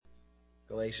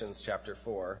Galatians chapter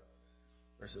 4,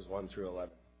 verses 1 through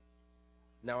 11.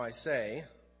 Now I say,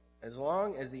 as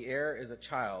long as the heir is a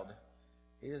child,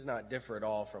 he does not differ at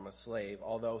all from a slave,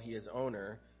 although he is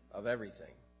owner of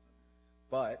everything.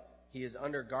 But he is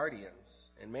under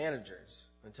guardians and managers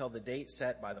until the date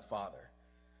set by the father.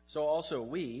 So also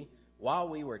we, while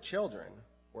we were children,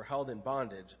 were held in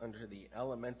bondage under the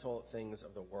elemental things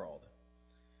of the world.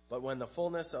 But when the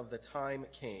fullness of the time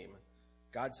came,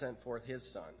 God sent forth his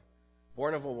Son,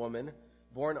 born of a woman,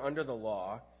 born under the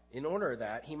law, in order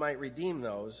that he might redeem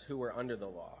those who were under the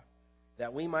law,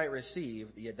 that we might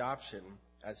receive the adoption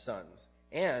as sons.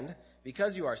 And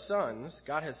because you are sons,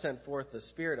 God has sent forth the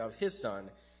Spirit of his Son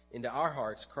into our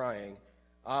hearts, crying,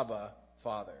 Abba,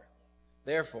 Father.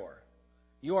 Therefore,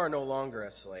 you are no longer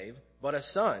a slave, but a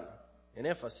son, and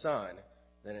if a son,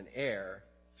 then an heir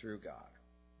through God.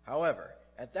 However,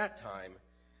 at that time,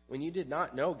 when you did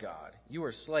not know God, you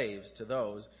were slaves to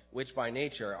those which by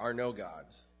nature are no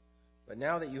gods. But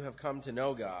now that you have come to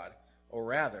know God, or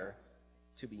rather,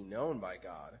 to be known by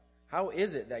God, how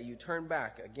is it that you turn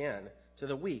back again to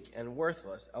the weak and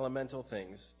worthless elemental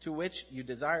things to which you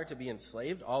desire to be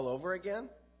enslaved all over again?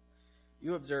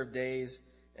 You observe days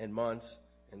and months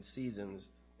and seasons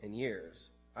and years.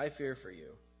 I fear for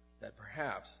you that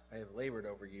perhaps I have labored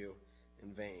over you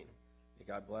in vain. May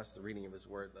God bless the reading of his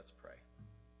word. Let's pray.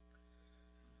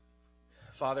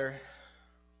 Father,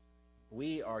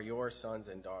 we are your sons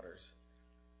and daughters.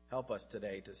 Help us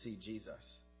today to see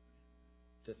Jesus,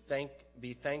 to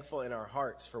be thankful in our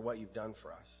hearts for what you've done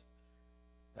for us,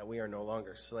 that we are no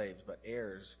longer slaves, but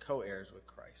heirs, co-heirs with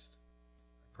Christ.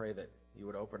 I pray that you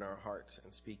would open our hearts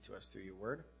and speak to us through your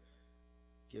word.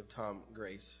 Give Tom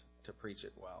grace to preach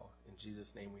it well. In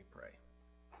Jesus' name we pray.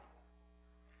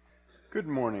 Good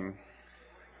morning.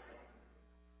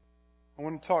 I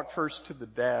want to talk first to the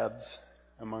dads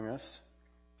among us,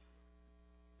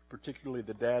 particularly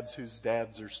the dads whose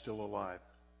dads are still alive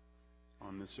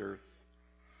on this earth.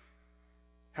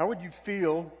 How would you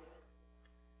feel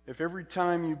if every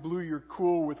time you blew your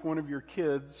cool with one of your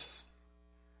kids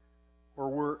or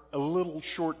were a little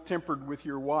short-tempered with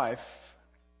your wife,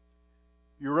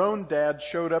 your own dad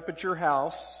showed up at your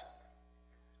house,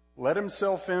 let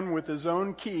himself in with his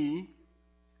own key,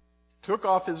 took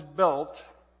off his belt,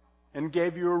 and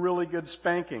gave you a really good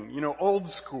spanking? You know, old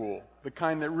school, the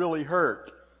kind that really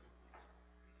hurt.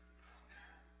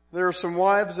 There are some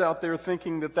wives out there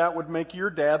thinking that that would make your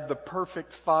dad the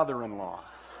perfect father-in-law.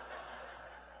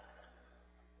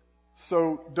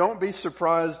 So don't be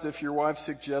surprised if your wife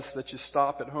suggests that you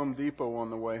stop at Home Depot on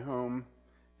the way home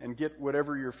and get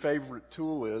whatever your favorite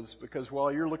tool is, because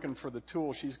while you're looking for the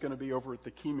tool, she's going to be over at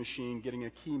the key machine getting a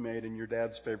key made in your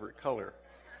dad's favorite color.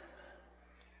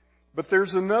 But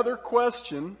there's another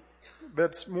question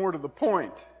that's more to the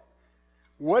point.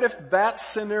 What if that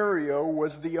scenario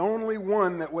was the only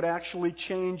one that would actually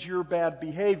change your bad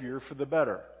behavior for the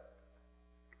better?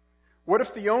 What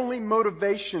if the only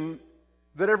motivation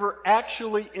that ever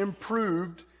actually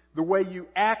improved the way you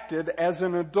acted as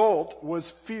an adult was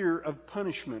fear of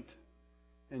punishment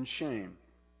and shame?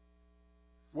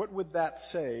 What would that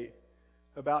say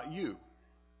about you?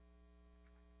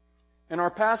 In our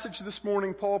passage this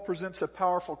morning, Paul presents a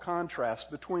powerful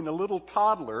contrast between a little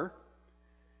toddler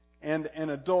and an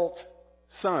adult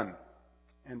son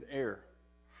and heir.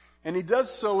 And he does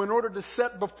so in order to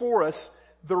set before us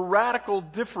the radical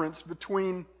difference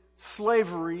between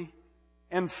slavery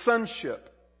and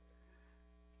sonship.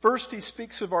 First, he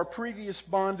speaks of our previous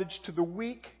bondage to the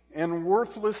weak and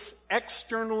worthless,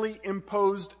 externally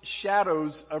imposed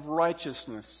shadows of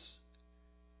righteousness.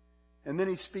 And then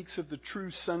he speaks of the true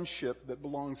sonship that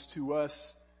belongs to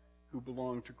us who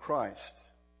belong to Christ.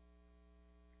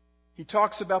 He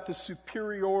talks about the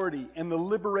superiority and the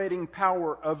liberating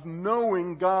power of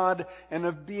knowing God and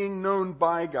of being known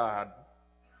by God,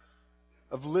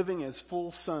 of living as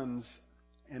full sons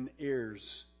and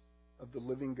heirs of the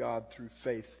living God through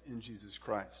faith in Jesus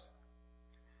Christ.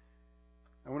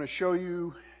 I want to show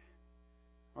you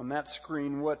on that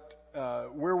screen where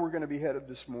we're going to be headed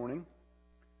this morning.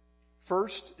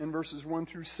 First, in verses 1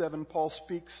 through 7, Paul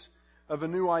speaks of a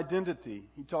new identity.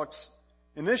 He talks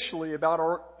initially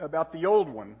about the old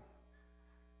one.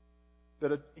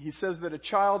 He says that a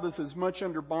child is as much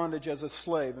under bondage as a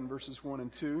slave in verses 1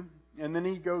 and 2. And then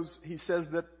he says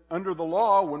that under the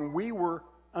law, when we were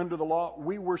under the law,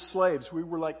 we were slaves. We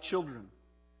were like children.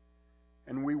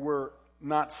 And we were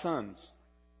not sons.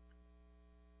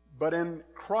 But in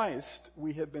Christ,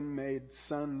 we have been made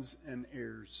sons and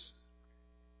heirs.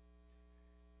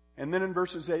 And then in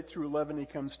verses 8 through 11, he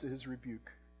comes to his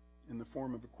rebuke in the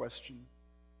form of a question.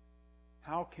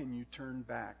 How can you turn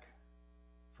back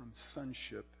from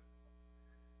sonship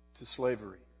to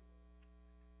slavery.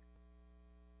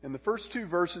 In the first two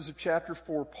verses of chapter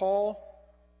 4, Paul,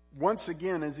 once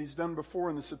again, as he's done before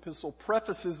in this epistle,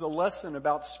 prefaces a lesson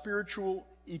about spiritual,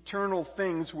 eternal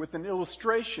things with an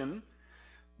illustration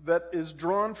that is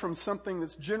drawn from something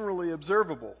that's generally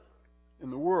observable in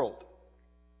the world.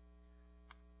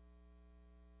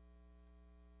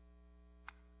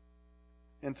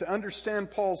 And to understand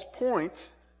Paul's point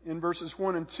in verses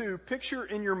 1 and 2, picture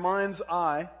in your mind's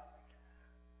eye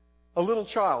a little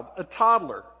child, a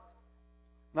toddler.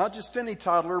 Not just any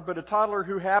toddler, but a toddler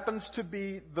who happens to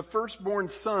be the firstborn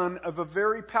son of a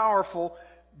very powerful,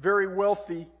 very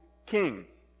wealthy king.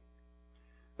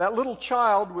 That little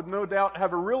child would no doubt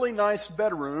have a really nice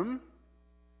bedroom,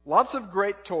 lots of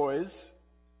great toys,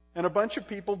 and a bunch of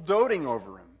people doting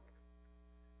over him.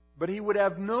 But he would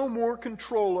have no more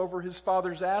control over his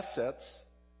father's assets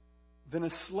than a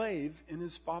slave in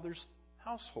his father's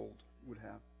household would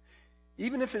have.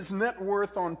 Even if his net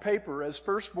worth on paper as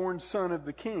firstborn son of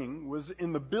the king was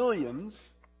in the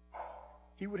billions,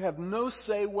 he would have no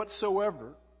say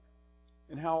whatsoever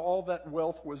in how all that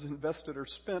wealth was invested or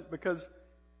spent, because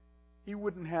he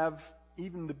wouldn't have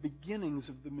even the beginnings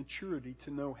of the maturity to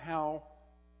know how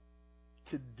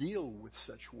to deal with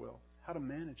such wealth, how to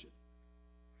manage it.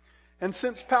 And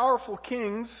since powerful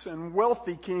kings and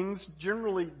wealthy kings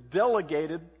generally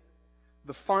delegated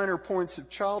the finer points of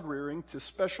child rearing to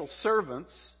special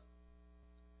servants,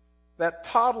 that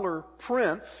toddler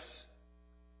prince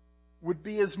would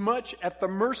be as much at the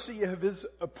mercy of his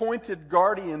appointed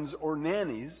guardians or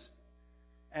nannies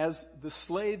as the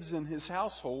slaves in his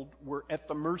household were at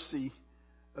the mercy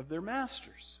of their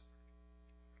masters.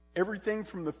 Everything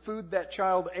from the food that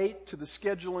child ate to the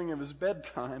scheduling of his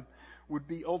bedtime would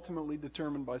be ultimately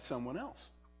determined by someone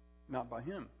else, not by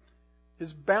him.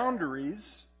 His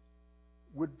boundaries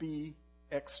would be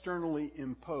externally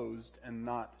imposed and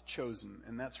not chosen.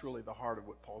 And that's really the heart of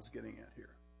what Paul's getting at here.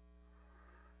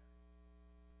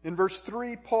 In verse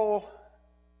 3, Paul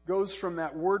goes from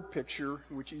that word picture,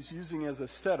 which he's using as a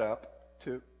setup,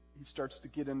 he starts to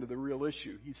get into the real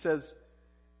issue. He says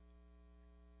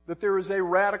that there is a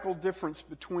radical difference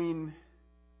between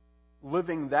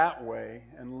living that way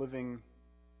and living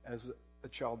as a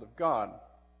child of God.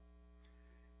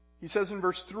 He says in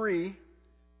verse 3,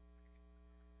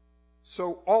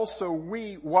 so also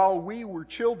we, while we were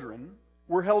children,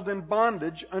 were held in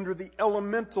bondage under the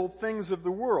elemental things of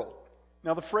the world.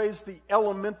 Now the phrase the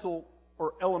elemental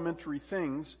or elementary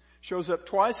things shows up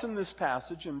twice in this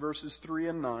passage in verses 3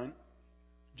 and 9,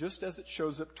 just as it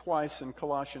shows up twice in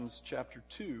Colossians chapter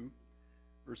 2,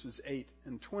 verses 8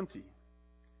 and 20,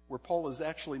 where Paul is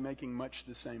actually making much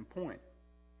the same point.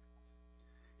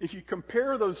 If you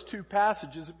compare those two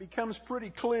passages, it becomes pretty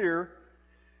clear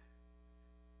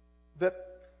that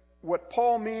what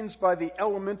Paul means by the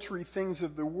elementary things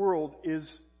of the world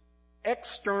is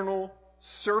external,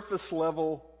 surface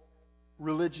level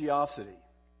religiosity.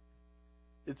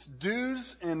 It's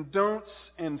do's and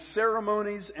don'ts and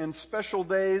ceremonies and special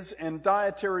days and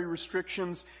dietary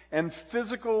restrictions and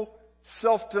physical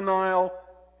self-denial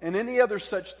and any other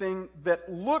such thing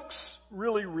that looks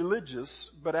really religious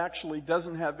but actually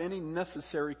doesn't have any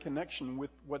necessary connection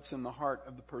with what's in the heart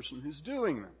of the person who's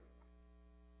doing them.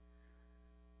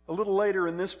 A little later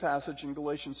in this passage in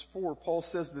Galatians 4, Paul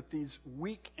says that these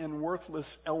weak and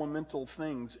worthless elemental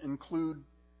things include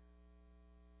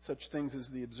such things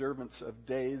as the observance of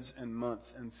days and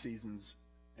months and seasons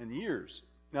and years.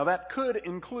 Now that could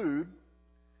include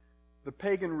the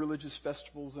pagan religious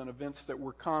festivals and events that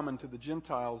were common to the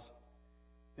Gentiles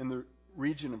in the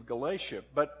region of Galatia.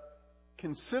 But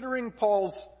considering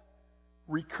Paul's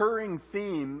recurring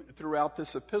theme throughout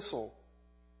this epistle,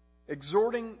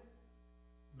 exhorting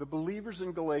the believers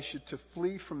in Galatia to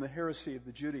flee from the heresy of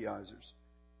the Judaizers,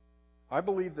 I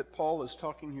believe that Paul is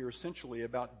talking here essentially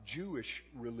about Jewish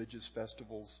religious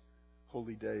festivals,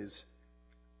 holy days,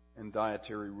 and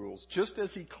dietary rules, just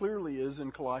as he clearly is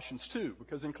in Colossians 2.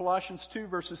 Because in Colossians 2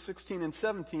 verses 16 and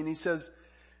 17 he says,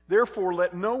 therefore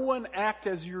let no one act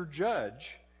as your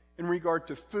judge in regard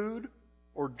to food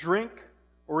or drink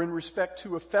or in respect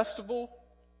to a festival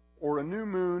or a new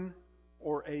moon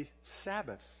or a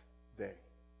Sabbath day.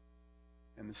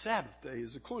 And the Sabbath day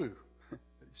is a clue.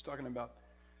 He's talking about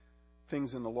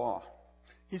things in the law.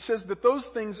 He says that those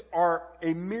things are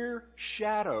a mere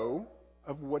shadow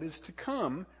of what is to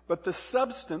come, but the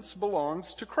substance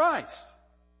belongs to Christ.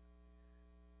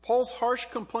 Paul's harsh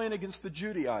complaint against the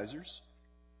Judaizers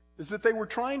is that they were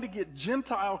trying to get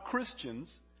Gentile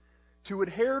Christians to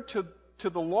adhere to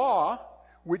the law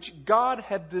which God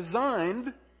had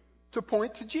designed to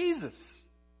point to Jesus.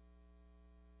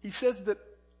 He says that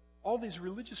all these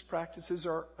religious practices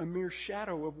are a mere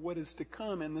shadow of what is to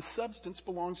come, and the substance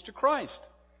belongs to Christ.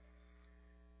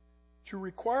 To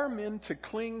require men to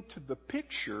cling to the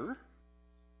picture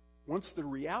once the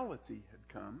reality had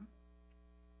come,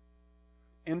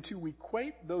 and to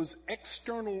equate those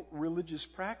external religious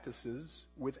practices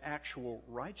with actual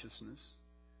righteousness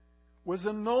was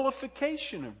a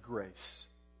nullification of grace.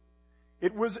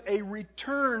 It was a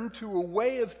return to a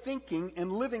way of thinking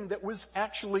and living that was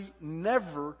actually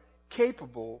never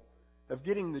capable of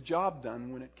getting the job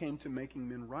done when it came to making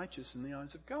men righteous in the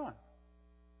eyes of God.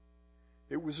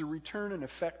 It was a return, in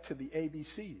effect, to the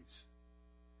ABCs,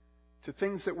 to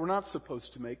things that were not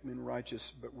supposed to make men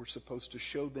righteous, but were supposed to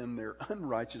show them their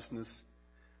unrighteousness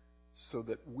so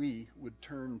that we would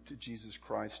turn to Jesus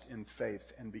Christ in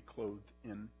faith and be clothed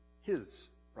in His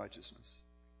righteousness.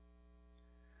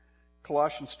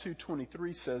 Colossians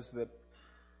 2:23 says that,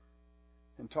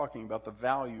 in talking about the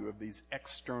value of these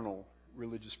external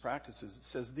religious practices, it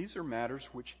says these are matters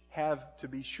which have, to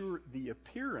be sure, the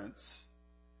appearance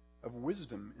of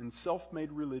wisdom in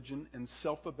self-made religion and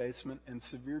self-abasement and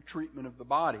severe treatment of the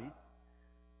body,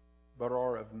 but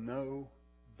are of no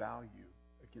value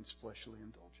against fleshly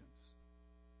indulgence.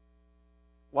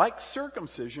 Like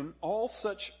circumcision, all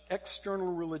such external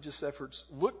religious efforts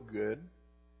look good,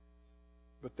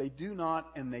 but they do not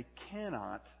and they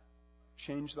cannot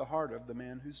change the heart of the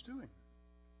man who's doing it.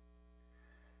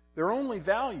 Their only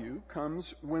value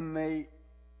comes when they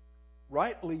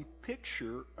rightly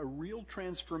picture a real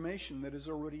transformation that has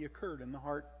already occurred in the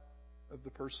heart of the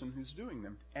person who's doing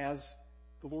them, as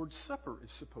the Lord's Supper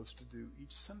is supposed to do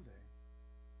each Sunday.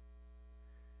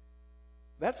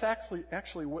 That's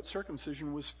actually what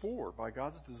circumcision was for by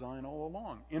God's design all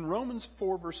along. In Romans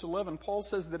 4 verse 11, Paul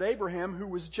says that Abraham, who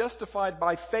was justified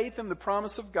by faith in the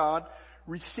promise of God,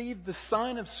 received the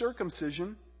sign of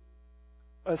circumcision,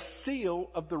 a seal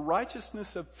of the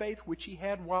righteousness of faith which he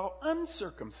had while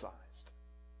uncircumcised,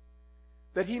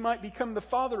 that he might become the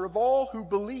father of all who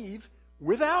believe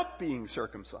without being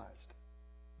circumcised,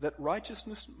 that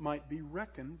righteousness might be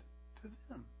reckoned to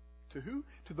them. To who?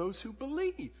 To those who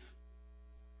believe.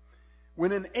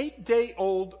 When an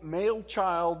 8-day-old male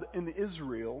child in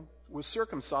Israel was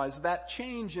circumcised, that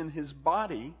change in his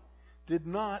body did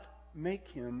not make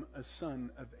him a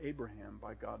son of Abraham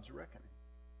by God's reckoning.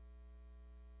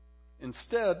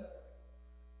 Instead,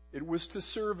 it was to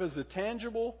serve as a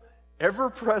tangible,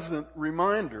 ever-present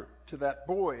reminder to that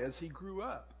boy as he grew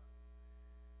up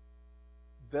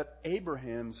that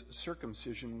Abraham's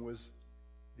circumcision was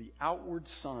the outward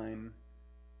sign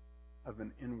of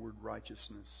an inward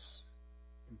righteousness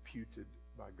imputed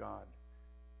by God,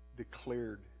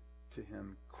 declared to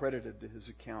him, credited to his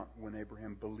account when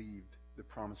Abraham believed the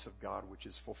promise of God, which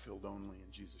is fulfilled only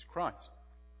in Jesus Christ.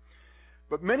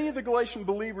 But many of the Galatian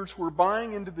believers were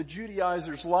buying into the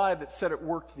Judaizers' lie that said it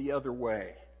worked the other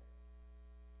way.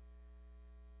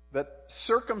 That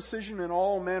circumcision and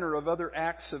all manner of other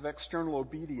acts of external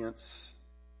obedience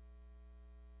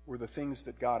were the things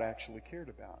that God actually cared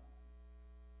about.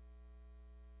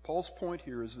 Paul's point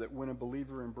here is that when a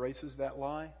believer embraces that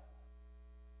lie,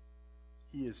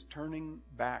 he is turning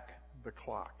back the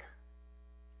clock.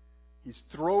 He's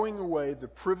throwing away the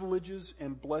privileges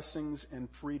and blessings and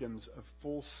freedoms of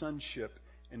full sonship,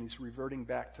 and he's reverting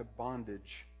back to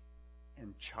bondage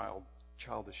and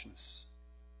childishness.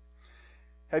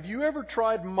 Have you ever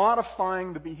tried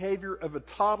modifying the behavior of a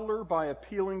toddler by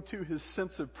appealing to his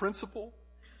sense of principle,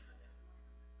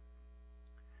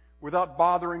 without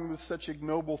bothering with such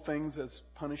ignoble things as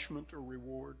punishment or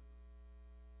reward?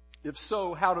 If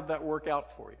so, how did that work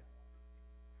out for you?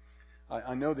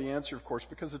 I know the answer, of course,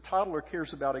 because a toddler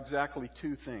cares about exactly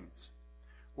two things: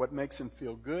 what makes him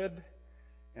feel good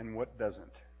and what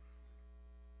doesn't.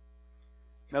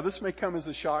 Now, this may come as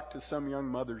a shock to some young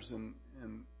mothers in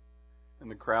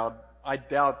the crowd. I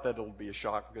doubt that it'll be a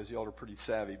shock because y'all are pretty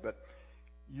savvy, but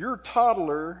your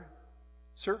toddler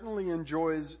certainly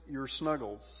enjoys your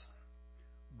snuggles,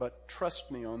 but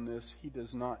trust me on this, he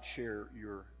does not share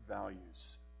your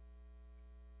values.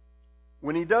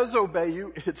 When he does obey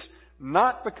you, it's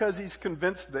not because he's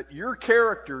convinced that your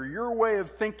character, your way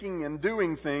of thinking and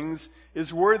doing things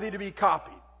is worthy to be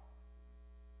copied.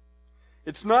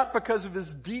 It's not because of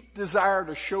his deep desire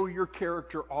to show your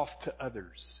character off to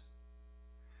others.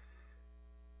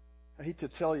 I hate to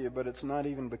tell you, but it's not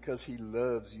even because he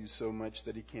loves you so much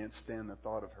that he can't stand the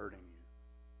thought of hurting you.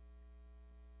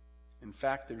 In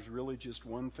fact, there's really just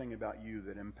one thing about you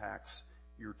that impacts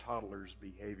your toddler's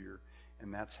behavior,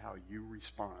 and that's how you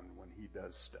respond when he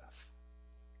does stuff.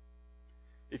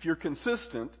 If you're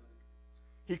consistent,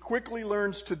 he quickly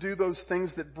learns to do those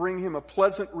things that bring him a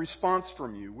pleasant response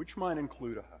from you, which might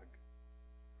include a hug.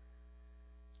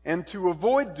 and to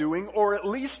avoid doing, or at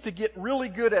least to get really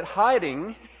good at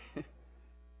hiding,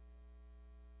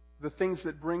 the things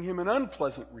that bring him an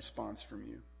unpleasant response from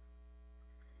you.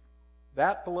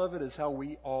 That, beloved, is how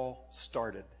we all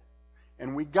started.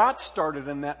 And we got started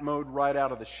in that mode right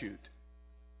out of the chute.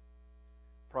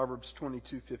 Proverbs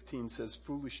 22:15 says,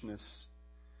 foolishness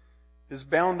is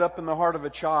bound up in the heart of a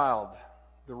child.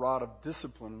 The rod of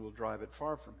discipline will drive it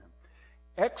far from him.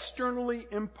 Externally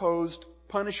imposed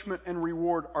punishment and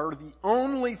reward are the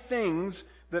only things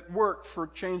that work for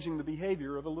changing the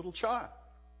behavior of a little child.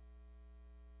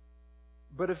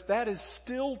 But if that is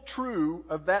still true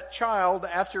of that child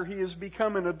after he has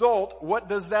become an adult, what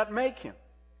does that make him?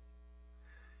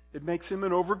 It makes him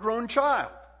an overgrown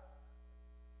child.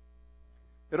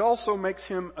 It also makes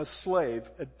him a slave,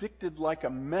 addicted like a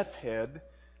meth head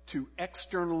to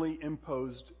externally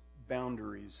imposed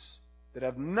boundaries that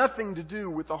have nothing to do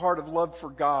with the heart of love for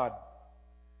God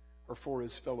or for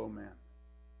his fellow man.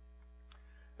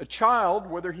 A child,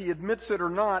 whether he admits it or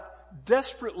not,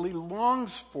 desperately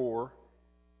longs for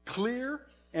clear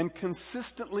and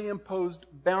consistently imposed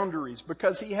boundaries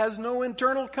because he has no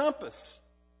internal compass.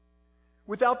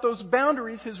 Without those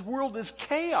boundaries, his world is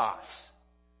chaos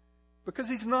because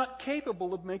he's not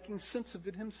capable of making sense of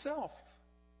it himself.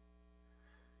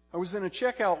 I was in a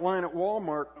checkout line at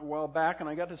Walmart a while back, and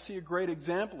I got to see a great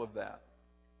example of that.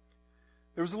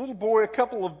 There was a little boy a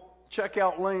couple of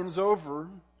checkout lanes over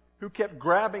who kept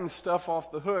grabbing stuff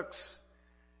off the hooks,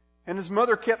 and his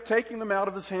mother kept taking them out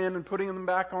of his hand and putting them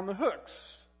back on the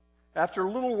hooks. After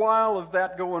a little while of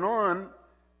that going on,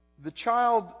 the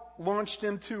child launched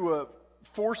into a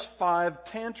Force 5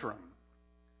 tantrum,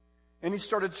 and he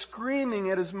started screaming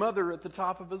at his mother at the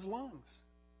top of his lungs.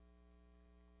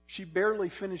 She barely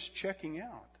finished checking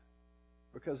out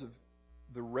because of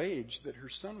the rage that her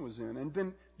son was in. And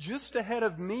then just ahead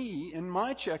of me in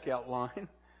my checkout line,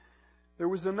 there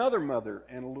was another mother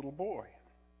and a little boy.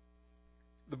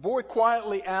 The boy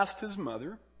quietly asked his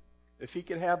mother if he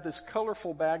could have this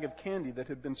colorful bag of candy that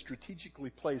had been strategically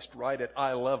placed right at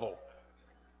eye level.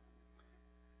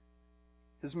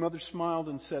 His mother smiled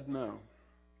and said no.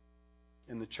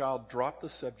 And the child dropped the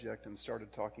subject and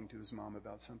started talking to his mom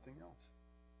about something else.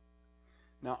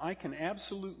 Now, I can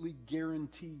absolutely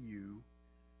guarantee you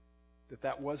that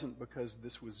that wasn't because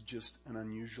this was just an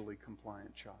unusually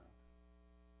compliant child.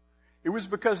 It was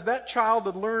because that child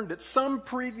had learned at some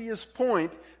previous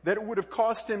point that it would have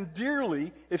cost him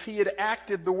dearly if he had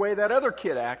acted the way that other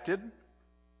kid acted.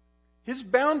 His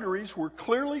boundaries were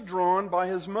clearly drawn by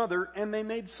his mother, and they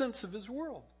made sense of his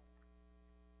world.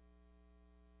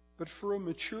 But for a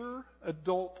mature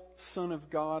adult son of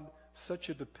God, such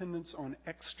a dependence on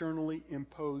externally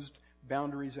imposed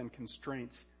boundaries and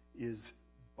constraints is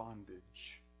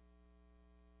bondage.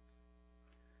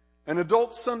 An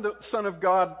adult son of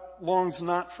God longs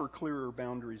not for clearer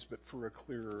boundaries, but for a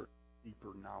clearer,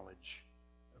 deeper knowledge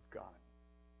of God.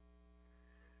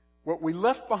 What we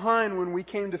left behind when we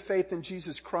came to faith in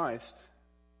Jesus Christ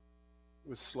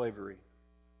was slavery.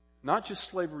 Not just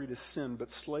slavery to sin,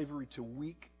 but slavery to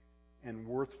weak and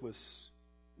worthless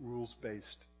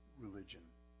rules-based religion.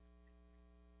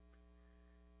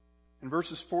 In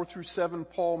verses 4 through 7,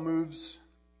 Paul moves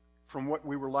from what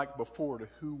we were like before to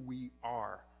who we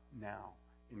are now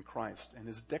in Christ. And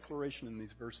his declaration in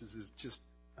these verses is just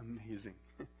amazing.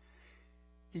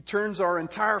 He turns our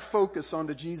entire focus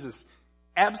onto Jesus.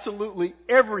 Absolutely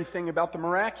everything about the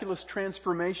miraculous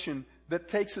transformation that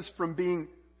takes us from being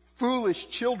foolish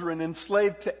children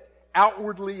enslaved to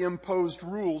outwardly imposed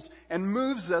rules and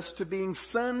moves us to being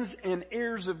sons and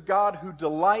heirs of God who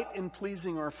delight in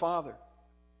pleasing our Father.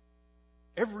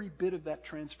 Every bit of that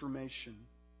transformation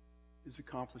is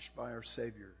accomplished by our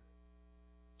Savior,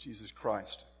 Jesus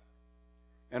Christ.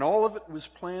 And all of it was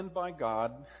planned by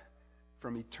God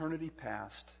from eternity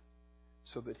past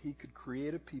so that he could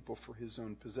create a people for his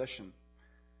own possession.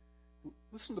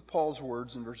 Listen to Paul's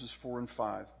words in verses 4 and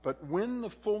 5. But when the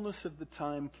fullness of the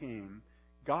time came,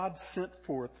 God sent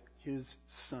forth his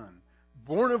Son,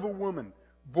 born of a woman,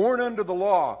 born under the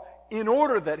law, in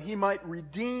order that he might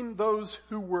redeem those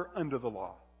who were under the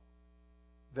law,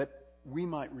 that we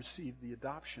might receive the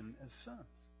adoption as sons.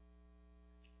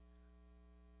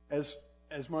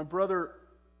 As my brother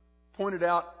pointed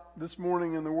out this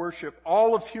morning in the worship,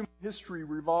 all of human history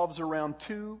revolves around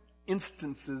two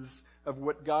instances of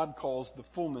what God calls the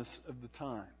fullness of the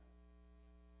time.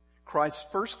 Christ's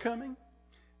first coming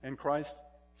and Christ's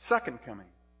second coming.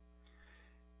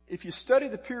 If you study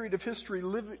the period of history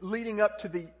leading up to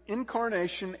the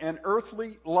incarnation and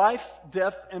earthly life,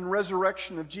 death, and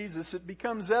resurrection of Jesus, it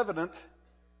becomes evident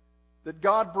that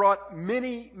God brought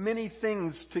many, many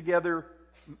things together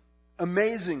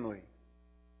amazingly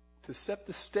to set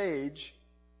the stage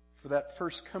for that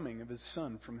first coming of his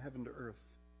Son from heaven to earth.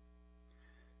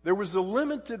 There was a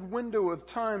limited window of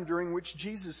time during which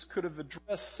Jesus could have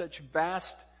addressed such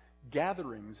vast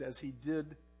gatherings as he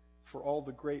did for all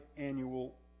the great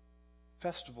annual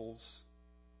festivals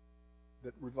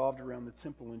that revolved around the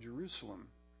temple in Jerusalem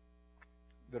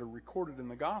that are recorded in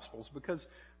the Gospels, because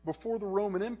before the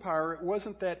Roman Empire, it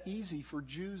wasn't that easy for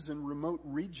Jews in remote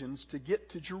regions to get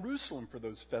to Jerusalem for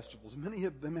those festivals. Many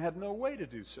of them had no way to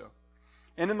do so.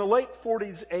 And in the late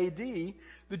 40s AD,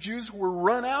 the Jews were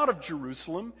run out of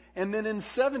Jerusalem, and then in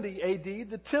 70 AD,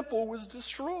 the temple was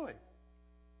destroyed.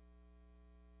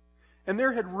 And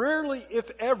there had rarely, if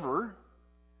ever,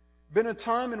 been a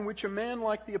time in which a man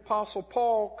like the Apostle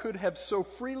Paul could have so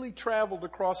freely traveled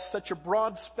across such a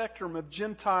broad spectrum of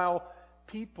Gentile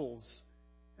peoples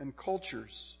and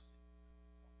cultures.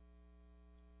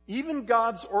 Even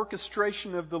God's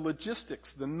orchestration of the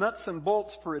logistics, the nuts and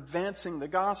bolts for advancing the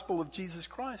gospel of Jesus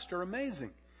Christ, are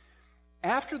amazing.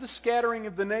 After the scattering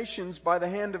of the nations by the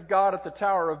hand of God at the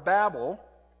Tower of Babel,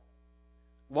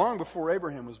 long before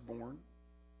Abraham was born,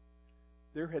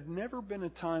 there had never been a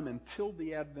time until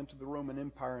the advent of the Roman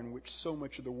Empire in which so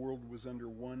much of the world was under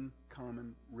one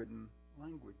common written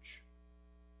language.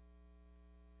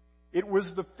 It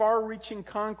was the far-reaching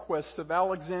conquests of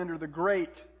Alexander the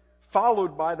Great,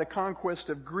 followed by the conquest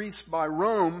of Greece by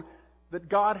Rome, that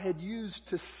God had used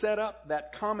to set up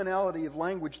that commonality of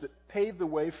language that paved the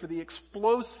way for the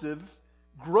explosive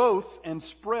growth and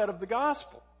spread of the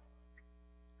gospel.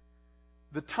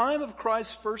 The time of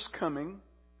Christ's first coming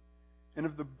and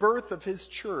of the birth of his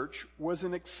church was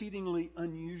an exceedingly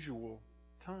unusual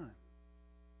time,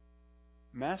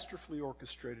 masterfully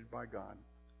orchestrated by God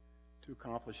to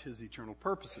accomplish his eternal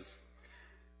purposes.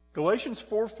 Galatians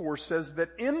 4:4 says that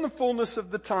in the fullness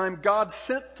of the time, God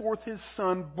sent forth his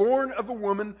Son, born of a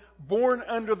woman, born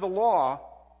under the law.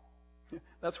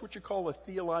 That's what you call a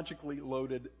theologically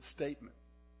loaded statement.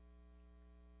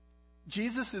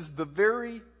 Jesus is the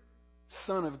very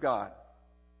Son of God.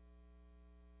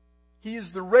 He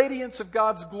is the radiance of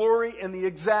God's glory and the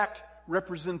exact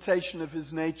representation of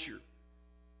his nature.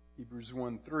 Hebrews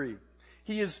 1:3.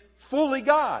 He is fully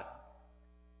God,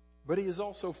 but he is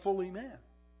also fully man,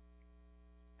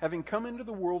 having come into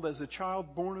the world as a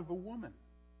child born of a woman.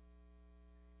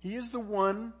 He is the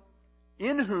one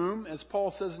in whom, as Paul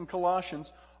says in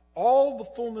Colossians, all the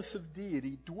fullness of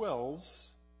deity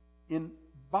dwells in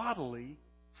bodily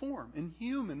form, in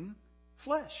human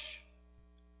flesh.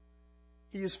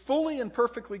 He is fully and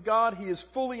perfectly God. He is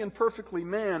fully and perfectly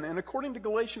man. And according to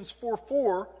Galatians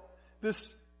 4:4,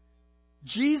 this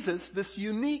Jesus, this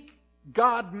unique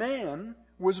God-man,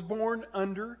 was born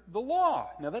under the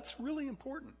law. Now that's really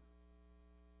important,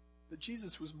 that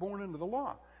Jesus was born under the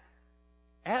law.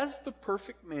 As the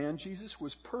perfect man, Jesus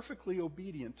was perfectly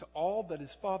obedient to all that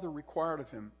his Father required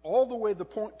of him, all the way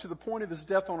to the point of his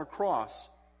death on a cross.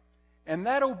 And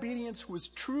that obedience was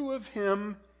true of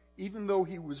him even though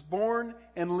he was born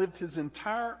and lived his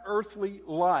entire earthly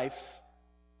life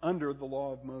under the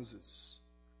law of Moses.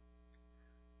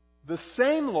 The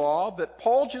same law that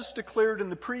Paul just declared in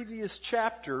the previous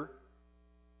chapter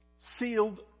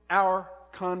sealed our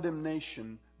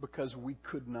condemnation because we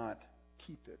could not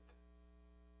keep it.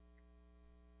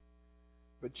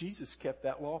 But Jesus kept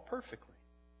that law perfectly.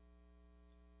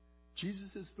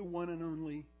 Jesus is the one and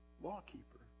only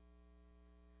lawkeeper.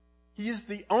 He is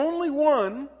the only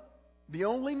one, the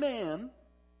only man,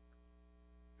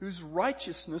 whose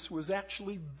righteousness was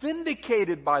actually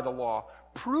vindicated by the law,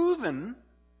 proven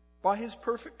by his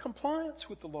perfect compliance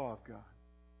with the law of God.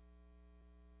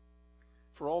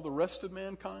 For all the rest of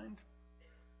mankind,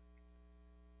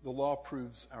 the law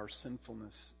proves our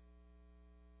sinfulness,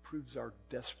 proves our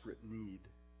desperate need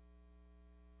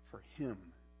for him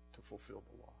to fulfill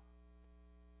the law.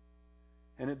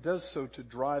 And it does so to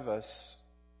drive us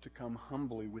to come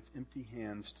humbly with empty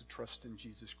hands to trust in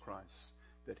Jesus Christ,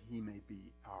 that he may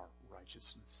be our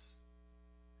righteousness.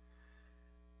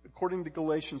 According to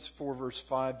Galatians 4 verse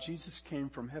 5, Jesus came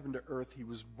from heaven to earth. He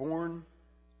was born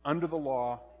under the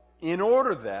law in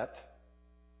order that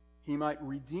he might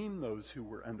redeem those who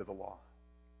were under the law,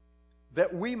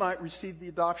 that we might receive the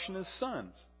adoption as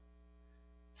sons.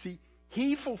 See,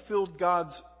 he fulfilled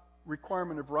God's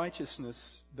requirement of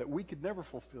righteousness that we could never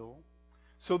fulfill,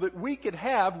 so that we could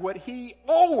have what he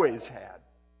always had,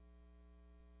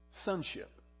 sonship.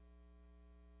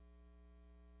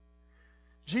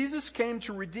 Jesus came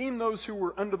to redeem those who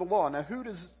were under the law. Now, who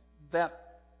does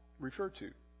that refer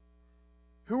to?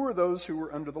 Who are those who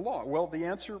were under the law? Well,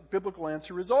 the biblical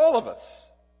answer is all of us,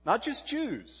 not just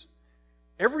Jews.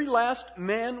 Every last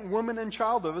man, woman, and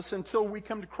child of us until we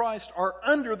come to Christ are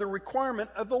under the requirement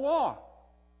of the law.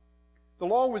 The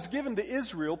law was given to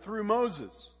Israel through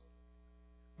Moses.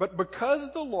 But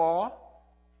because the law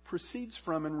proceeds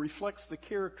from and reflects the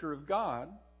character of God,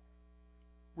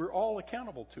 we're all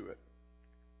accountable to it.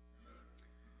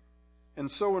 And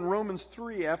so in Romans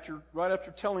 3, right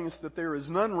after telling us that there is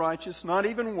none righteous, not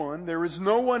even one, there is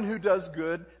no one who does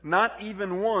good, not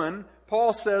even one,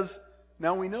 Paul says,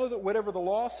 now we know that whatever the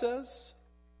law says,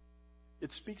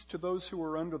 it speaks to those who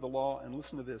are under the law, and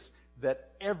listen to this, that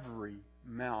every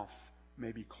mouth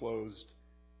may be closed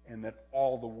and that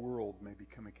all the world may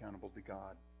become accountable to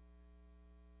God.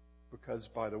 Because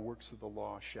by the works of the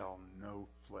law shall no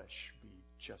flesh be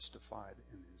justified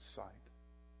in his sight.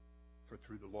 For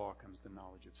through the law comes the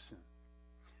knowledge of sin.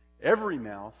 Every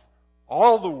mouth,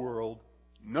 all the world,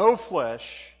 no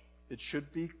flesh. It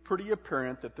should be pretty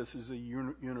apparent that this is a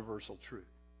universal truth.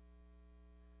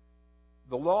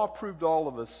 The law proved all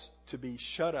of us to be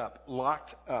shut up,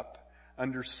 locked up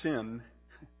under sin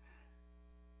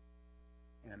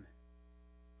and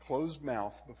closed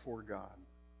mouth before God.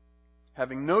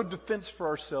 Having no defense for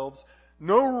ourselves,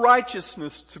 no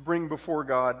righteousness to bring before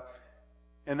God,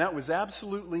 and that was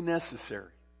absolutely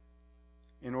necessary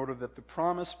in order that the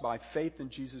promise by faith in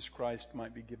Jesus Christ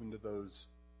might be given to those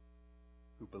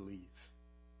who believe.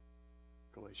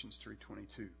 Galatians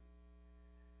 3:22.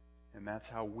 And that's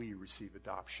how we receive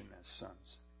adoption as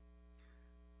sons.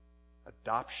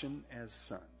 Adoption as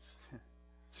sons.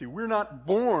 See, we're not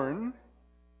born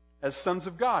as sons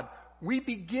of God. We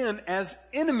begin as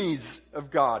enemies of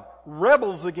God,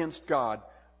 rebels against God,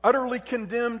 utterly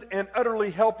condemned and utterly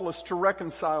helpless to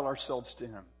reconcile ourselves to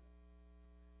Him.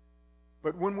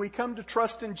 But when we come to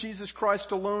trust in Jesus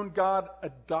Christ alone, God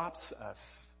adopts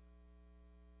us.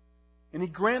 And He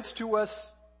grants to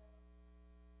us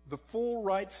the full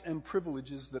rights and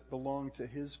privileges that belong to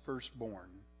His firstborn,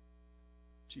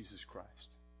 Jesus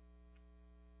Christ.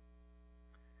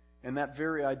 And that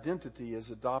very identity as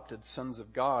adopted sons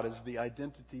of God is the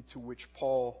identity to which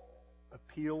Paul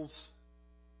appeals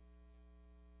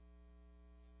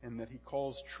and that he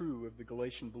calls true of the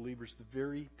Galatian believers, the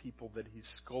very people that he's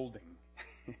scolding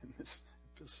in this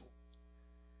epistle.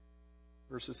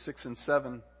 Verses 6 and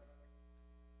 7,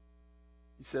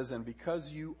 he says, and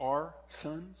because you are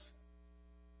sons,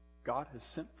 God has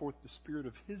sent forth the Spirit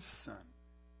of His Son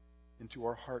into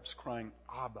our hearts, crying,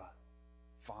 Abba,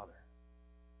 Father.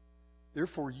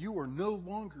 Therefore you are no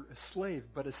longer a slave,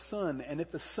 but a son, and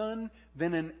if a son,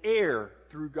 then an heir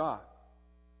through God.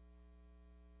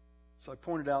 As I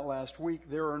pointed out last week,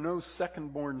 there are no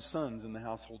second-born sons in the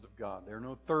household of God. There are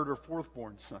no third or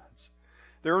fourth-born sons.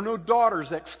 There are no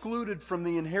daughters excluded from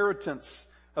the inheritance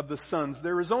of the sons.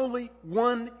 There is only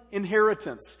one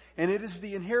inheritance, and it is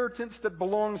the inheritance that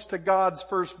belongs to God's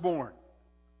firstborn,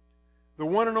 the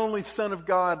one and only Son of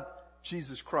God,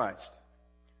 Jesus Christ.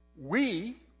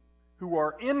 We, who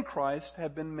are in Christ,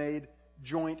 have been made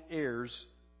joint heirs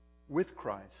with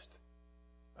Christ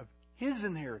of His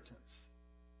inheritance.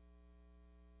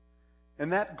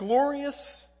 And that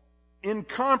glorious,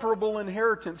 incomparable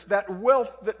inheritance, that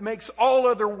wealth that makes all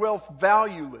other wealth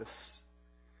valueless,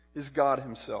 is God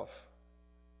Himself.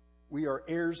 We are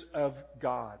heirs of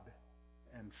God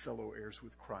and fellow heirs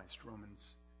with Christ,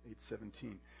 Romans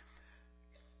 8:17.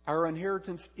 Our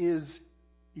inheritance is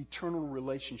eternal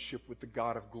relationship with the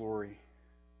God of glory.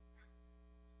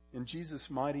 In Jesus'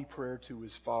 mighty prayer to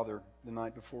His Father the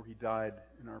night before He died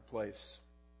in our place,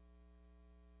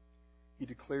 He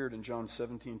declared in John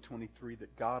 17:23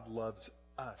 that God loves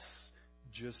us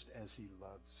just as He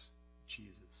loves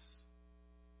Jesus.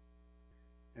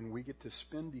 And we get to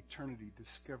spend eternity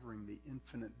discovering the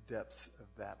infinite depths of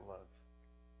that love,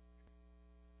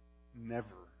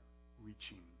 never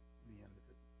reaching the end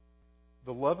of it.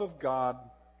 The love of God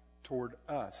toward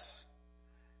us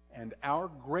and our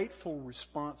grateful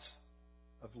response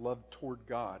of love toward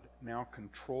God now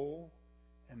control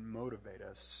and motivate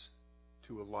us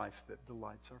to a life that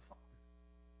delights our Father.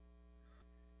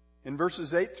 In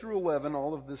verses 8 through 11,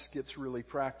 all of this gets really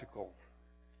practical.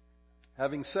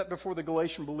 Having set before the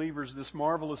Galatian believers this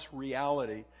marvelous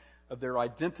reality of their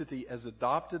identity as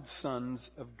adopted sons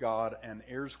of God and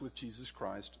heirs with Jesus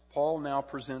Christ, Paul now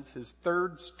presents his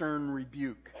third stern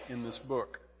rebuke in this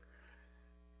book,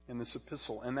 in this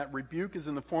epistle. And that rebuke is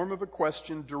in the form of a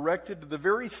question directed to the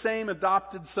very same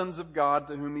adopted sons of God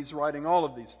to whom he's writing all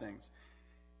of these things.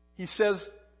 He says,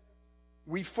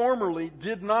 we formerly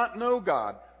did not know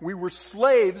God. We were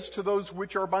slaves to those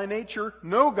which are by nature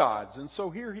no gods. And so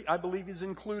here I believe he's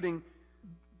including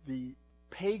the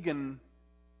pagan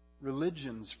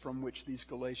religions from which these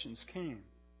Galatians came.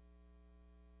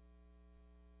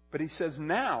 But he says,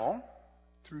 now,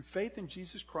 through faith in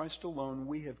Jesus Christ alone,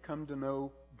 we have come to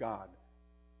know God.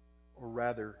 Or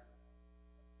rather,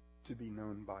 to be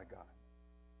known by God.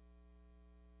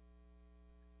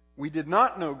 We did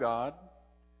not know God.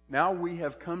 Now we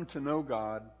have come to know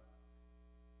God.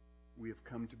 We have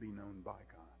come to be known by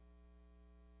God.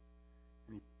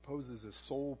 And he poses a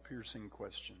soul-piercing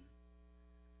question.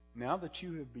 Now that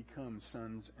you have become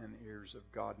sons and heirs of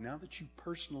God, now that you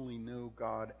personally know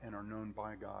God and are known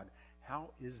by God,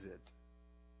 how is it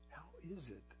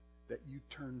that you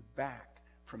turn back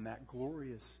from that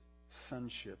glorious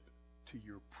sonship to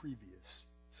your previous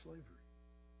slavery?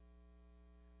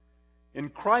 In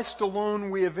Christ alone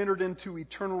we have entered into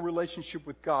eternal relationship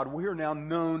with God. We are now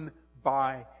known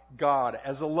by God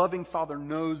as a loving Father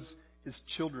knows His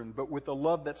children, but with a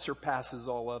love that surpasses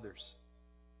all others.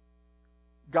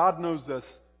 God knows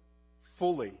us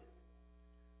fully,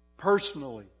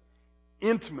 personally,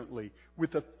 intimately,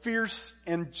 with a fierce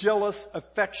and jealous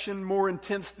affection more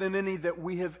intense than any that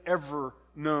we have ever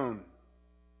known.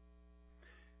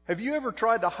 Have you ever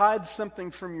tried to hide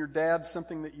something from your dad,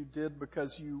 something that you did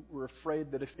because you were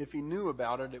afraid that if he knew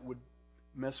about it, it would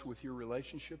mess with your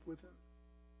relationship with him?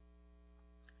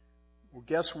 Well,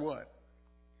 guess what?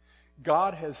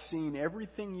 God has seen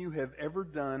everything you have ever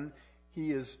done. He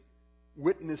has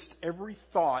witnessed every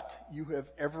thought you have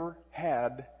ever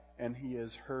had, and He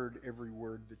has heard every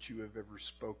word that you have ever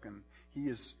spoken. He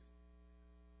is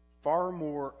far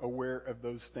more aware of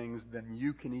those things than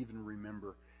you can even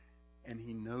remember, and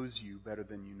He knows you better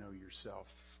than you know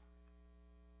yourself.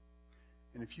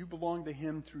 And if you belong to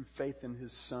Him through faith in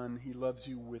His Son, He loves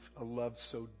you with a love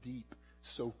so deep,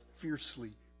 so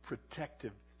fiercely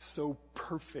protective, so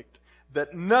perfect,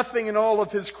 that nothing in all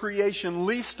of His creation,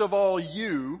 least of all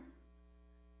you,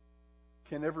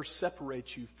 can ever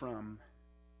separate you from.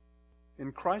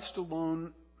 In Christ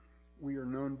alone, we are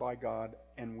known by God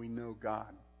and we know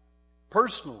God.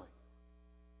 Personally,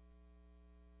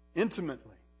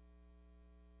 intimately,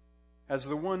 as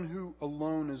the one who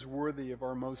alone is worthy of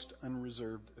our most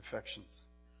unreserved affections.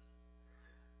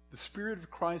 The Spirit of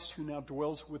Christ who now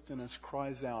dwells within us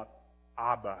cries out,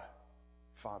 Abba,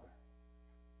 Father.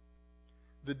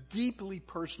 The deeply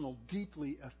personal,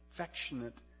 deeply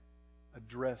affectionate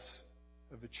address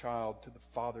of a child to the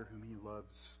Father whom he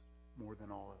loves more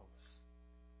than all else.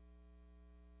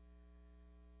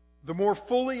 The more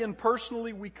fully and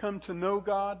personally we come to know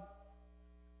God,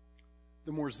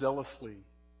 the more zealously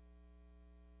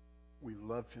we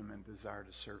love Him and desire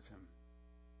to serve Him.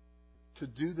 To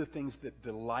do the things that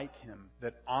delight Him,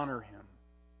 that honor Him,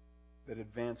 that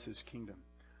advance His kingdom.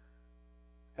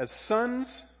 As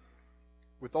sons,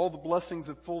 with all the blessings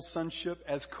of full sonship,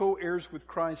 as co-heirs with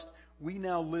Christ, we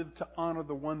now live to honor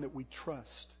the one that we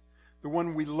trust, the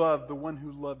one we love, the one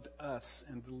who loved us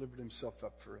and delivered Himself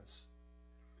up for us.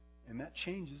 And that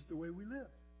changes the way we live.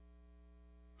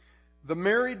 The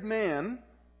married man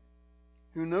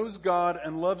who knows God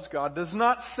and loves God does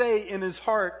not say in his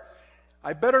heart,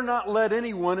 I better not let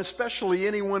anyone, especially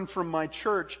anyone from my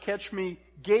church, catch me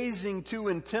gazing too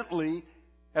intently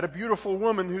at a beautiful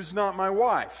woman who's not my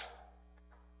wife.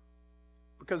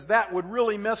 Because that would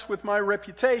really mess with my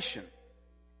reputation.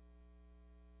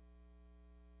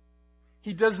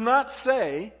 He does not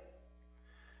say,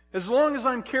 as long as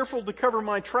I'm careful to cover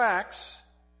my tracks,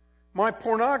 my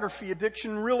pornography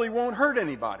addiction really won't hurt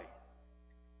anybody.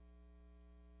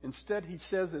 Instead, he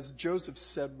says, as Joseph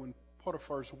said when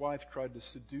Potiphar's wife tried to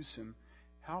seduce him,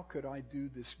 how could I do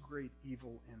this great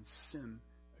evil and sin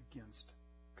against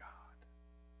God?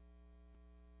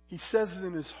 He says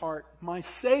in his heart, my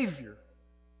Savior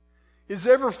is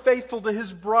ever faithful to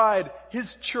His bride,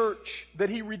 His church, that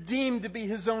He redeemed to be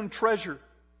His own treasure.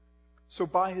 So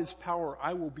by His power,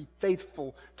 I will be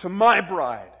faithful to my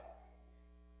bride.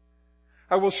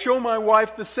 I will show my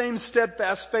wife the same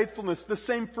steadfast faithfulness, the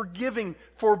same forgiving,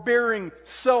 forbearing,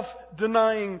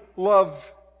 self-denying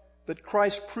love that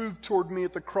Christ proved toward me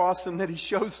at the cross and that He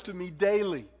shows to me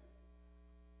daily.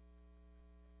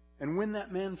 And when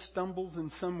that man stumbles in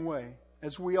some way,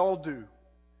 as we all do,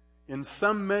 in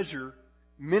some measure,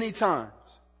 many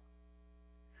times,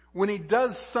 when he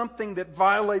does something that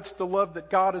violates the love that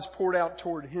God has poured out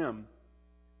toward him,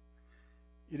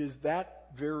 it is that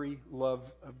very love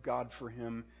of God for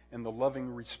him and the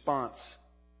loving response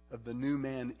of the new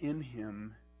man in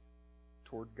him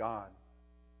toward God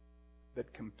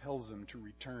that compels him to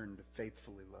return to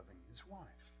faithfully loving his wife.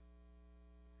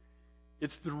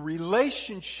 It's the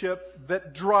relationship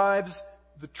that drives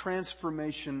the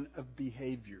transformation of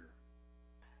behavior.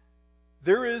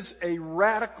 There is a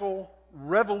radical,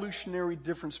 revolutionary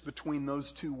difference between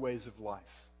those two ways of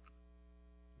life.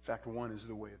 In fact, one is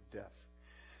the way of death.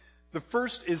 The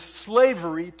first is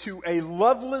slavery to a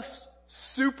loveless,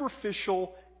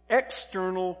 superficial,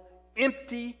 external,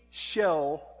 empty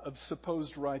shell of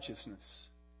supposed righteousness.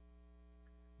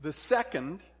 The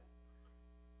second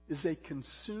is a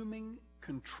consuming,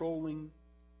 controlling,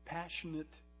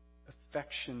 passionate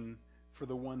affection for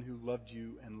the one who loved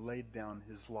you and laid down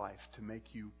his life to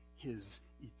make you his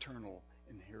eternal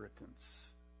inheritance.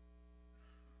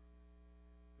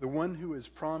 The one who has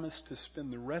promised to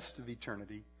spend the rest of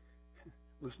eternity,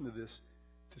 listen to this,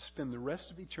 to spend the rest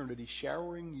of eternity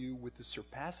showering you with the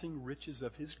surpassing riches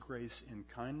of his grace and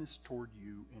kindness toward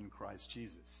you in Christ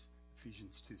Jesus.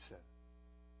 Ephesians 2:7.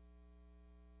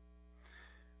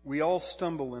 We all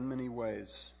stumble in many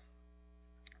ways,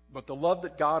 but the love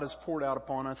that God has poured out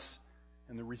upon us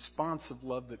and the responsive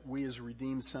love that we as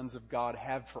redeemed sons of God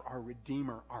have for our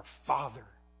Redeemer, our Father,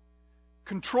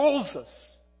 controls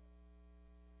us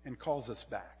and calls us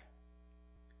back.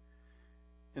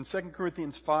 In 2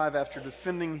 Corinthians 5, after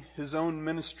defending his own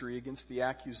ministry against the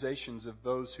accusations of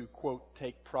those who, quote,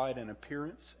 take pride in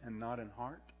appearance and not in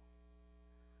heart,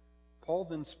 Paul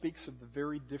then speaks of the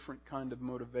very different kind of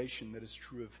motivation that is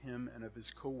true of him and of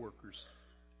his co-workers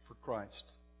for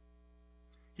Christ.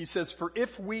 He says, for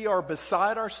if we are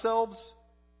beside ourselves,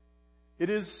 it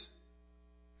is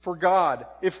for God.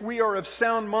 If we are of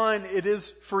sound mind, it is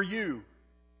for you.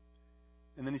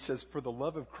 And then he says, for the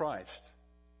love of Christ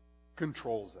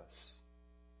controls us.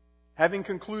 Having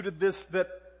concluded this, that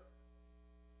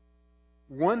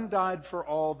one died for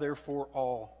all, therefore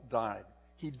all died.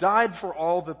 He died for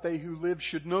all, that they who live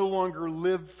should no longer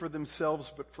live for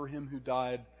themselves, but for him who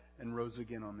died and rose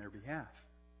again on their behalf.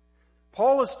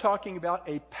 Paul is talking about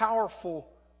a powerful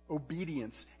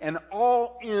obedience, an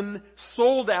all-in,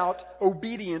 sold-out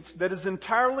obedience that is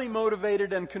entirely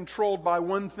motivated and controlled by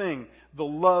one thing, the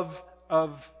love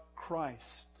of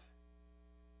Christ.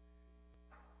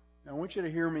 Now I want you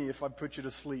to hear me if I put you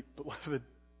to sleep, beloved.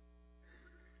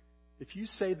 If you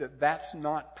say that that's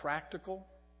not practical,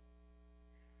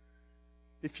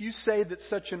 if you say that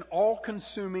such an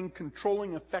all-consuming,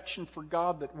 controlling affection for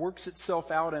God that works itself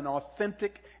out in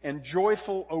authentic and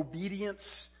joyful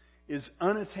obedience is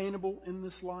unattainable in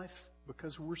this life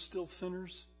because we're still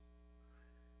sinners,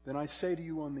 then I say to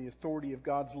you on the authority of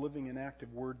God's living and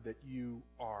active word that you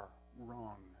are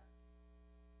wrong.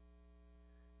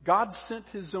 God sent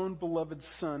his own beloved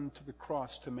Son to the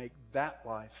cross to make that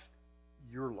life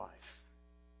your life.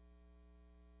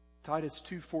 Titus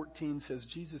 2:14 says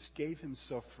Jesus gave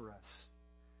himself for us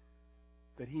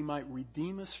that he might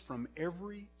redeem us from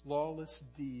every lawless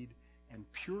deed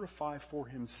and purify for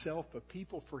himself a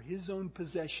people for his own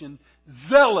possession,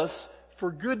 zealous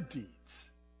for good deeds.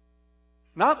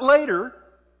 Not later,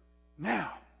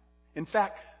 now. In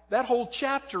fact, that whole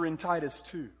chapter in Titus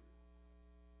 2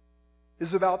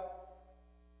 is about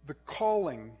the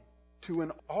calling to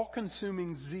an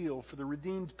all-consuming zeal for the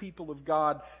redeemed people of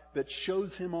God that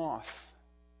shows him off.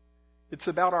 It's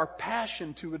about our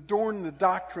passion to adorn the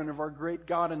doctrine of our great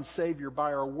God and Savior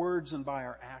by our words and by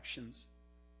our actions.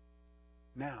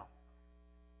 Now,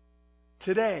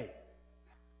 today,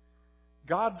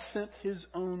 God sent his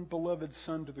own beloved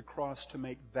Son to the cross to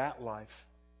make that life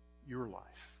your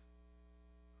life.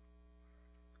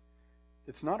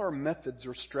 It's not our methods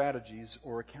or strategies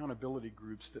or accountability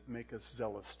groups that make us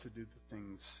zealous to do the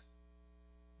things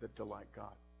that delight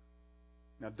God.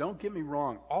 Now, don't get me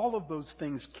wrong. All of those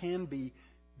things can be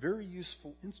very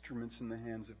useful instruments in the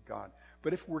hands of God.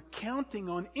 But if we're counting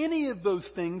on any of those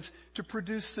things to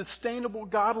produce sustainable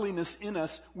godliness in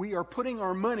us, we are putting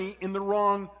our money in the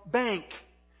wrong bank.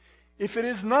 If it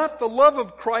is not the love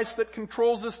of Christ that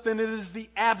controls us, then it is the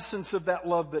absence of that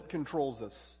love that controls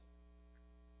us.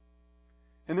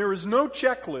 And there is no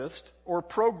checklist or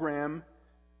program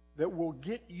that will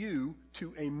get you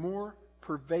to a more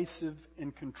pervasive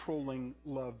and controlling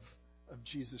love of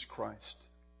Jesus Christ.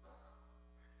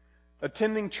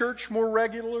 Attending church more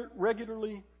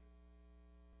regularly,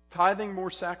 tithing more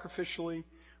sacrificially,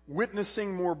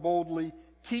 witnessing more boldly,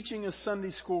 teaching a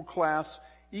Sunday school class,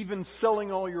 even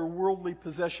selling all your worldly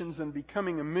possessions and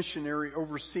becoming a missionary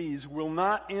overseas will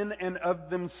not in and of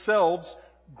themselves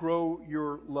grow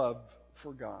your love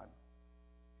for God.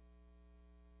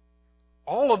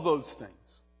 All of those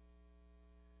things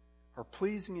are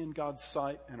pleasing in God's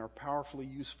sight and are powerfully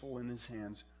useful in his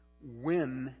hands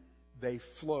when they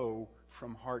flow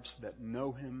from hearts that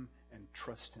know him and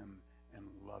trust him and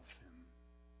love him.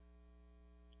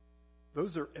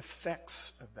 Those are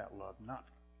effects of that love, not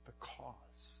the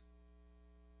cause.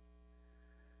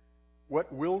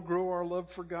 What will grow our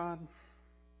love for God?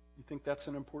 You think that's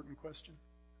an important question?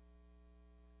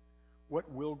 What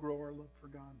will grow our love for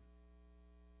God?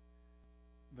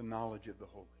 the knowledge of the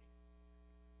holy.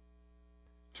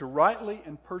 To rightly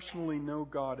and personally know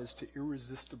God is to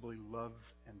irresistibly love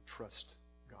and trust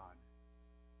God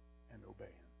and obey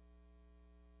Him.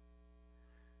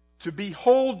 To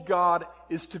behold God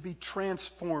is to be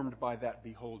transformed by that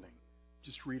beholding.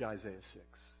 Just read Isaiah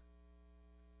 6.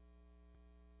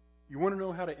 You want to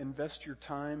know how to invest your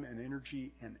time and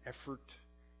energy and effort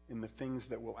in the things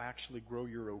that will actually grow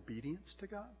your obedience to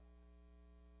God?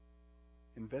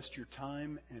 Invest your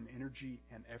time and energy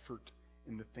and effort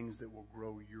in the things that will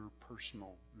grow your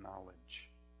personal knowledge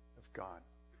of God.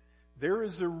 There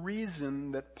is a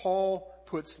reason that Paul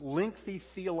puts lengthy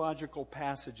theological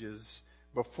passages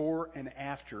before and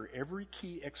after every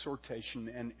key exhortation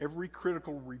and every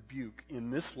critical rebuke in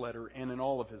this letter and in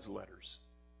all of his letters.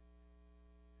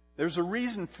 There's a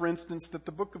reason, for instance, that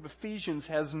the book of Ephesians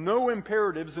has no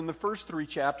imperatives in the first 3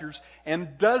 chapters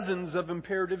and dozens of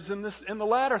imperatives in the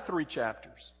latter 3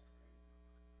 chapters.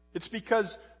 It's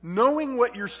because knowing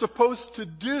what you're supposed to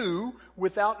do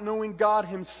without knowing God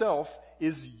Himself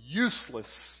is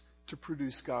useless to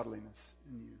produce godliness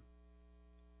in you.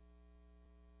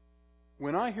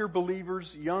 When I hear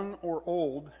believers, young or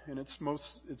old, and it's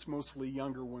mostly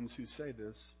younger ones who say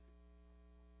this,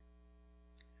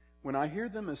 when I hear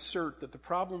them assert that the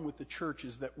problem with the church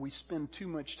is that we spend too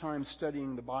much time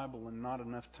studying the Bible and not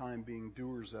enough time being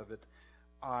doers of it,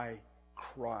 I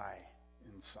cry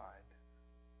inside.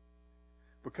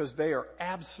 Because they are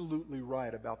absolutely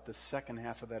right about the second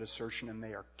half of that assertion, and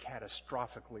they are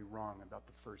catastrophically wrong about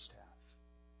the first half.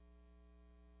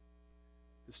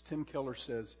 As Tim Keller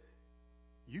says,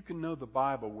 you can know the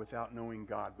Bible without knowing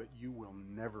God, but you will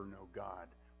never know God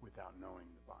without knowing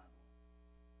the Bible.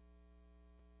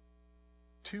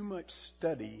 Too much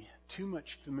study, too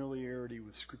much familiarity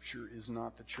with Scripture is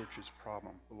not the church's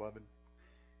problem, beloved.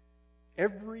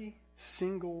 Every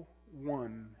single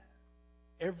one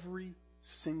of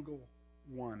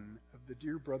the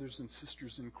dear brothers and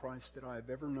sisters in Christ that I have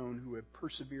ever known who have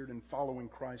persevered in following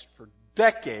Christ for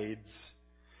decades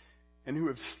and who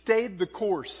have stayed the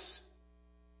course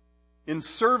in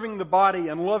serving the body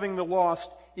and loving the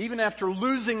lost, even after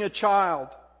losing a child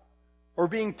or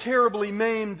being terribly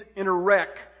maimed in a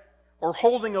wreck, or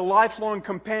holding a lifelong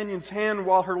companion's hand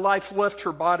while her life left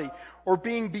her body, or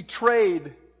being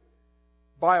betrayed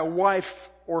by a wife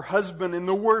or husband in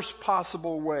the worst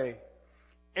possible way.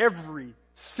 Every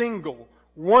single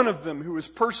one of them who has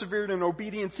persevered in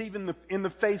obedience even in the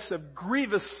face of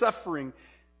grievous suffering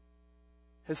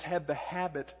has had the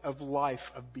habit of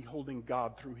life of beholding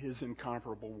God through His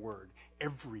incomparable Word.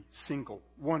 Every single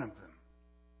one of them.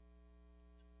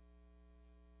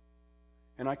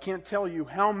 And I can't tell you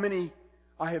how many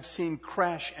I have seen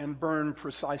crash and burn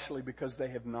precisely because they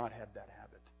have not had that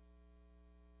habit.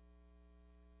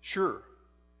 Sure,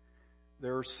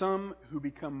 there are some who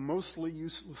become mostly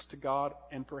useless to God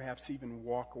and perhaps even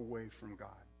walk away from God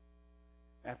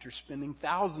after spending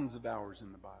thousands of hours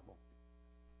in the Bible.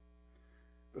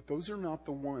 But those are not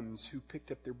the ones who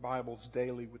picked up their Bibles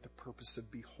daily with the purpose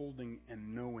of beholding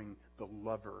and knowing the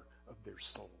lover of their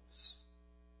souls.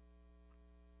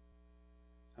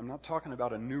 I'm not talking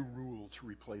about a new rule to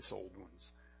replace old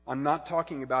ones. I'm not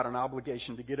talking about an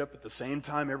obligation to get up at the same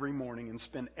time every morning and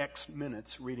spend X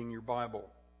minutes reading your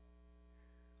Bible.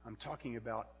 I'm talking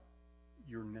about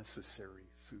your necessary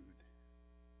food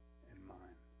and mine.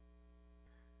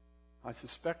 I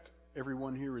suspect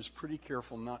everyone here is pretty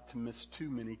careful not to miss too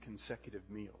many consecutive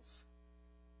meals.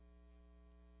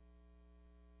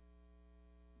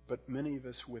 But many of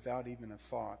us, without even a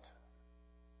thought,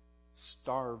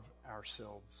 starve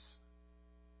ourselves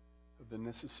of the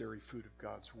necessary food of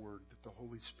God's Word that the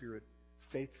Holy Spirit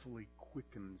faithfully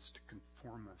quickens to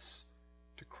conform us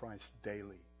to Christ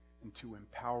daily and to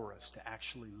empower us to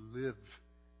actually live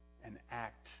and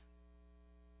act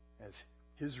as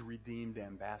His redeemed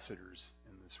ambassadors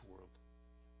in this world,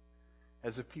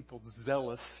 as a people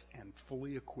zealous and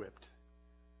fully equipped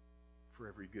for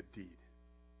every good deed.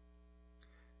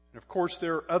 And of course,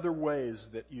 there are other ways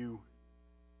that you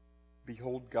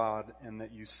behold God and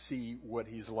that you see what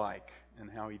He's like and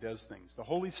how He does things. The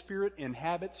Holy Spirit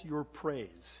inhabits your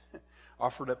praise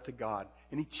offered up to God,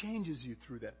 and He changes you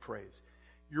through that praise.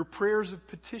 Your prayers of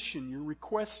petition, your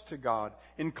requests to God,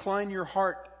 incline your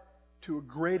heart to a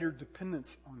greater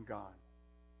dependence on God.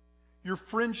 Your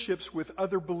friendships with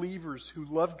other believers who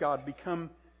love God become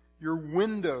your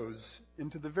windows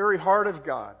into the very heart of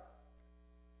God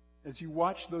as you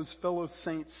watch those fellow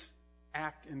saints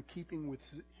act in keeping with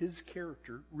His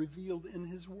character revealed in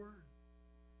His Word.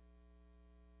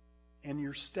 And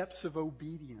your steps of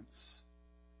obedience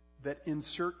that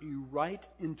insert you right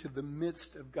into the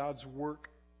midst of God's work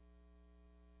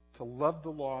to love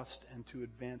the lost, and to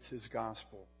advance His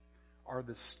gospel are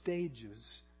the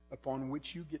stages upon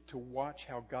which you get to watch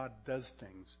how God does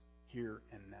things here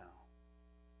and now.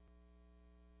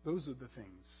 Those are the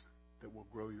things that will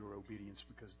grow your obedience,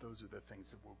 because those are the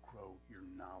things that will grow your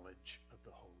knowledge of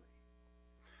the holy.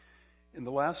 In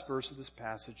the last verse of this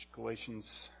passage,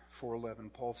 Galatians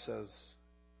 4:11, Paul says,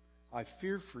 I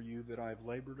fear for you that I have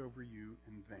labored over you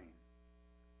in vain.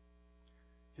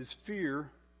 His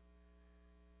fear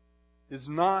is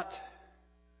not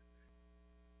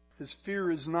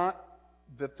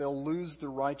that they'll lose the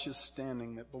righteous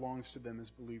standing that belongs to them as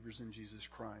believers in Jesus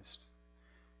Christ.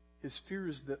 His fear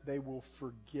is that they will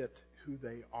forget who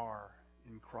they are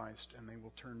in Christ, and they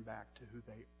will turn back to who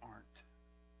they aren't.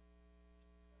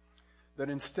 That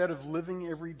instead of living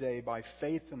every day by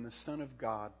faith in the Son of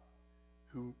God,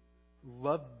 who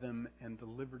loved them and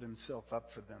delivered Himself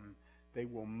up for them, they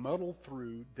will muddle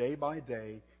through day by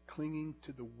day, clinging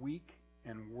to the weak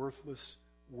and worthless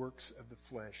works of the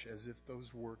flesh, as if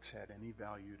those works had any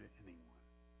value to anyone.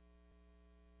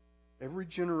 Every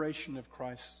generation of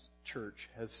Christ's church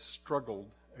has struggled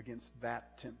against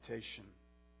that temptation,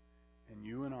 and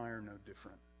you and I are no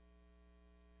different.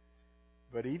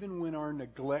 But even when our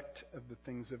neglect of the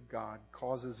things of God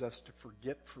causes us to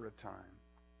forget for a time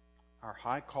our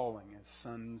high calling as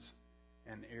sons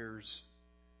and heirs,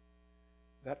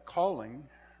 that calling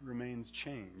remains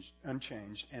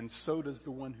unchanged, and so does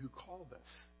the one who called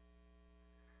us.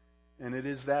 And it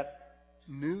is that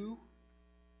new,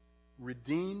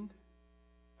 redeemed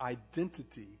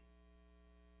identity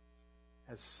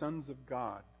as sons of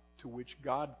God to which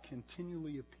God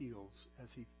continually appeals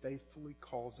as He faithfully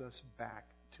calls us back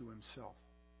to Himself.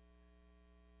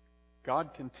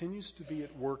 God continues to be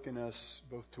at work in us,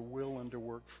 both to will and to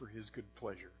work for His good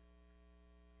pleasure.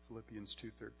 Philippians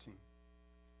 2:13.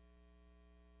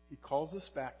 He calls us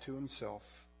back to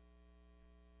Himself,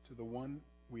 to the one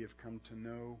we have come to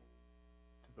know,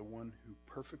 to the one who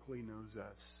perfectly knows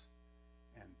us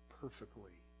and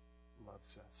perfectly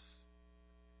loves us.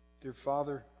 Dear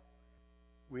Father,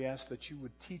 we ask that You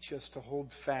would teach us to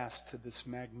hold fast to this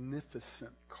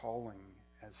magnificent calling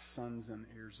as sons and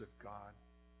heirs of God.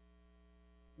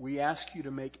 We ask You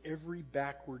to make every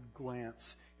backward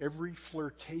glance, every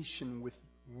flirtation with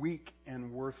weak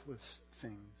and worthless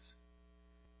things,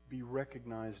 be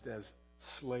recognized as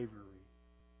slavery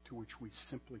to which we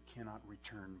simply cannot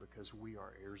return, because we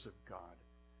are heirs of God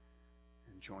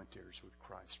and joint heirs with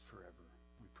Christ forever.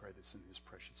 We pray this in His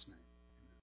precious name.